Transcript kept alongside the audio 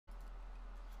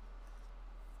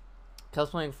Kel's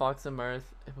playing Fox and Marth.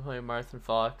 I'm playing Marth and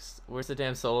Fox. Where's the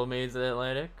damn solo maids at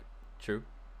Atlantic? True.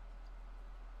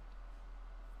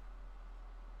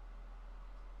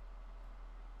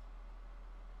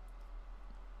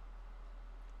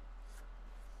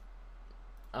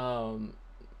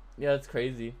 Yeah, it's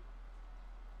crazy.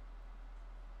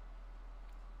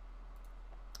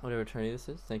 Whatever attorney this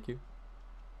is, thank you.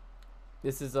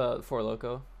 This is Four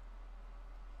Loco.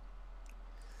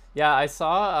 Yeah, I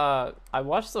saw I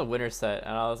watched the winner set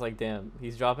and I was like, damn,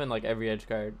 he's dropping like every edge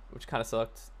guard, which kinda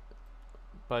sucked.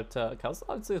 But Kel's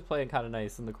obviously was playing kinda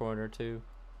nice in the corner too.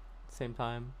 At the same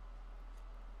time.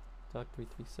 Duck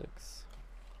 336.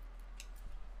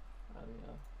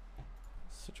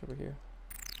 Switch over here.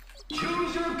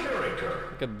 Choose your character.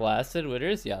 Like a blasted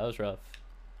winners? Yeah, that was rough.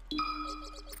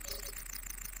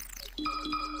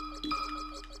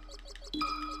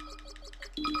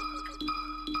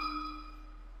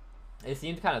 It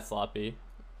seemed kind of sloppy.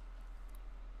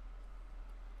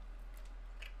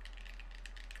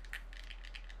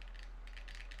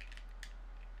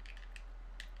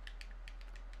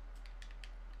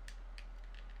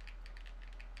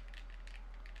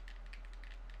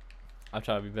 I'll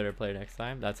try to be a better player next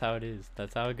time. That's how it is.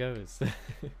 That's how it goes.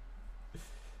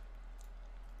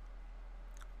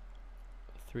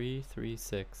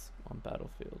 336 on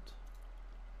battlefield.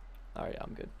 Alright,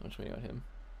 I'm good. I'm just waiting on him.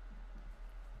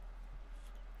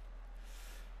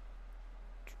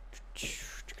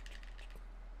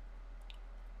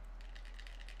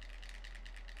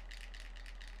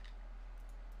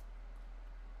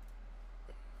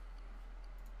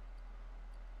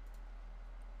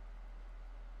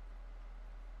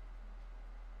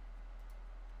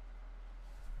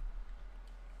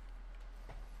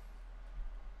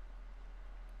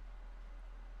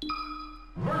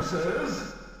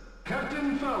 Versus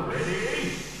Captain Falcon.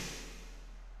 Ready?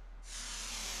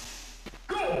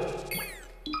 Go!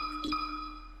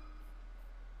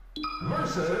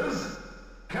 Versus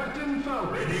Captain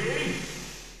Falcon. Ready?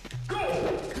 Go!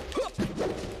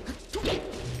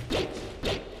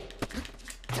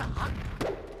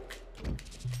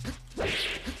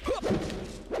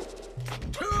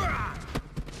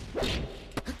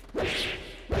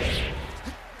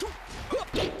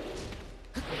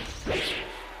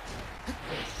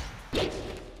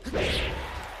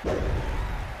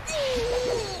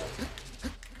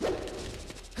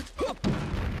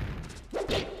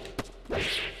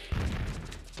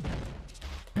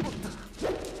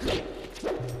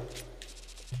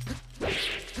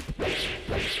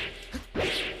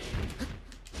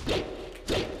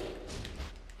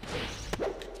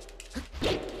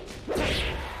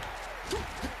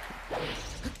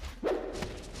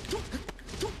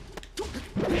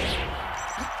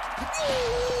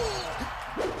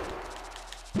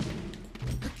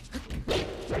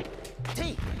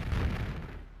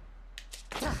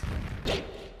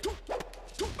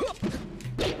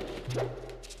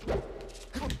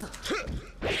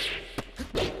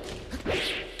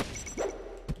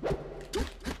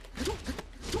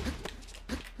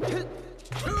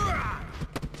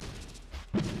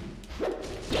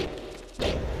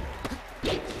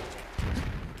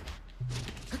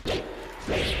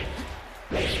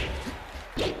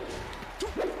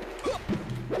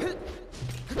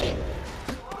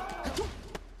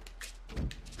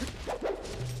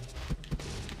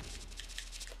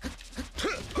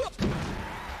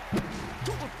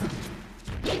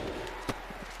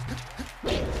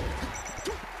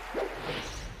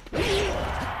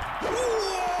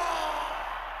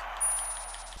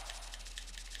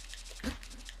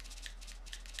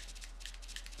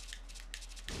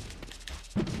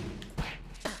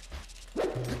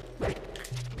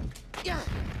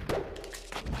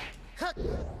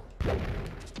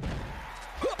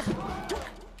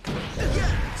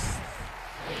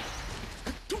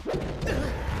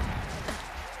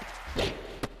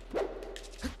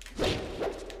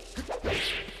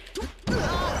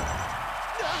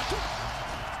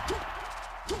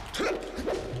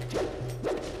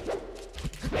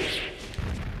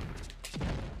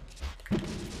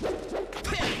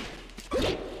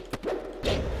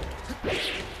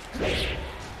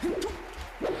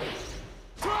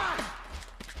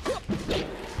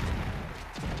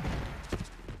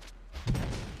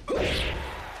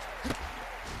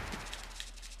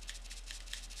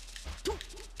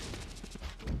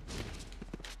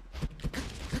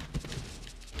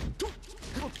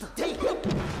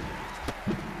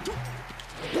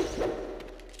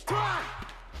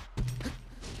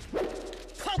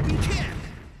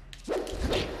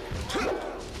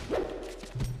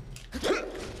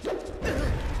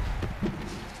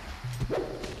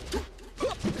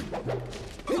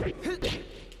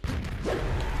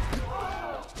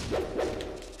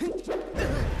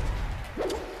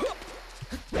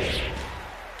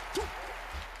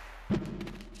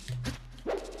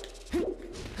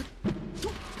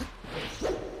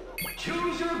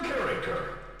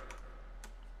 character.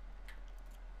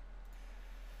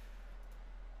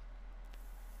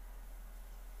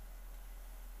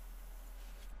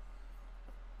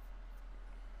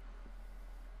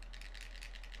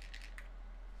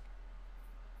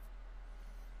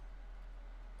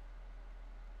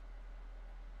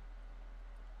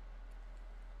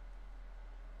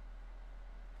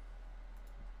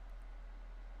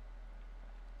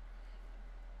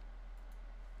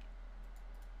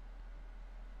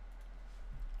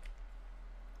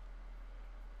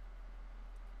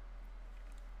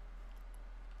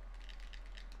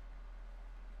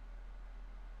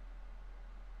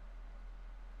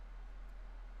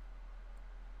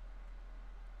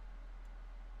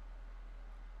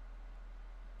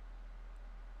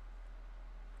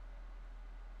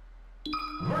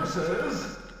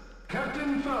 Versus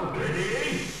Captain Falcon.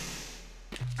 Ready?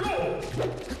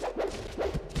 Go!